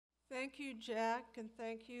Thank you, Jack, and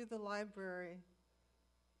thank you, the library.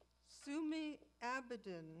 Sumi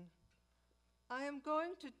Abedin. I am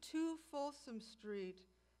going to 2 Folsom Street,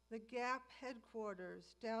 the Gap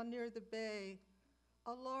headquarters, down near the bay,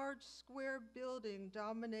 a large square building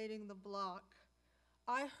dominating the block.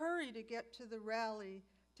 I hurry to get to the rally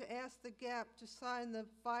to ask the Gap to sign the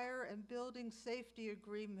fire and building safety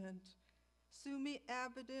agreement. Sumi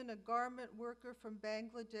Abedin, a garment worker from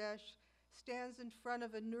Bangladesh, stands in front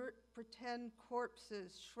of inert pretend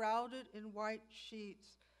corpses shrouded in white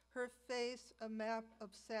sheets, her face a map of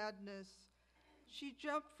sadness. She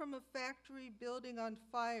jumped from a factory building on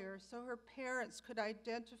fire so her parents could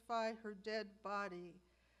identify her dead body,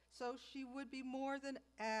 so she would be more than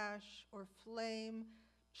ash or flame,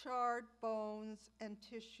 charred bones and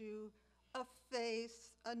tissue, a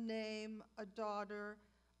face, a name, a daughter,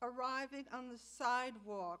 arriving on the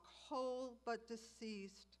sidewalk, whole but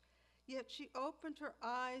deceased. Yet she opened her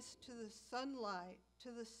eyes to the sunlight, to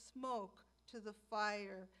the smoke, to the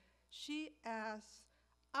fire. She asks,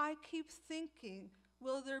 I keep thinking,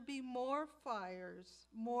 will there be more fires,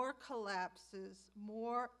 more collapses,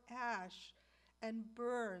 more ash and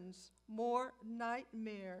burns, more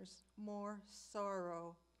nightmares, more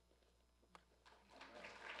sorrow?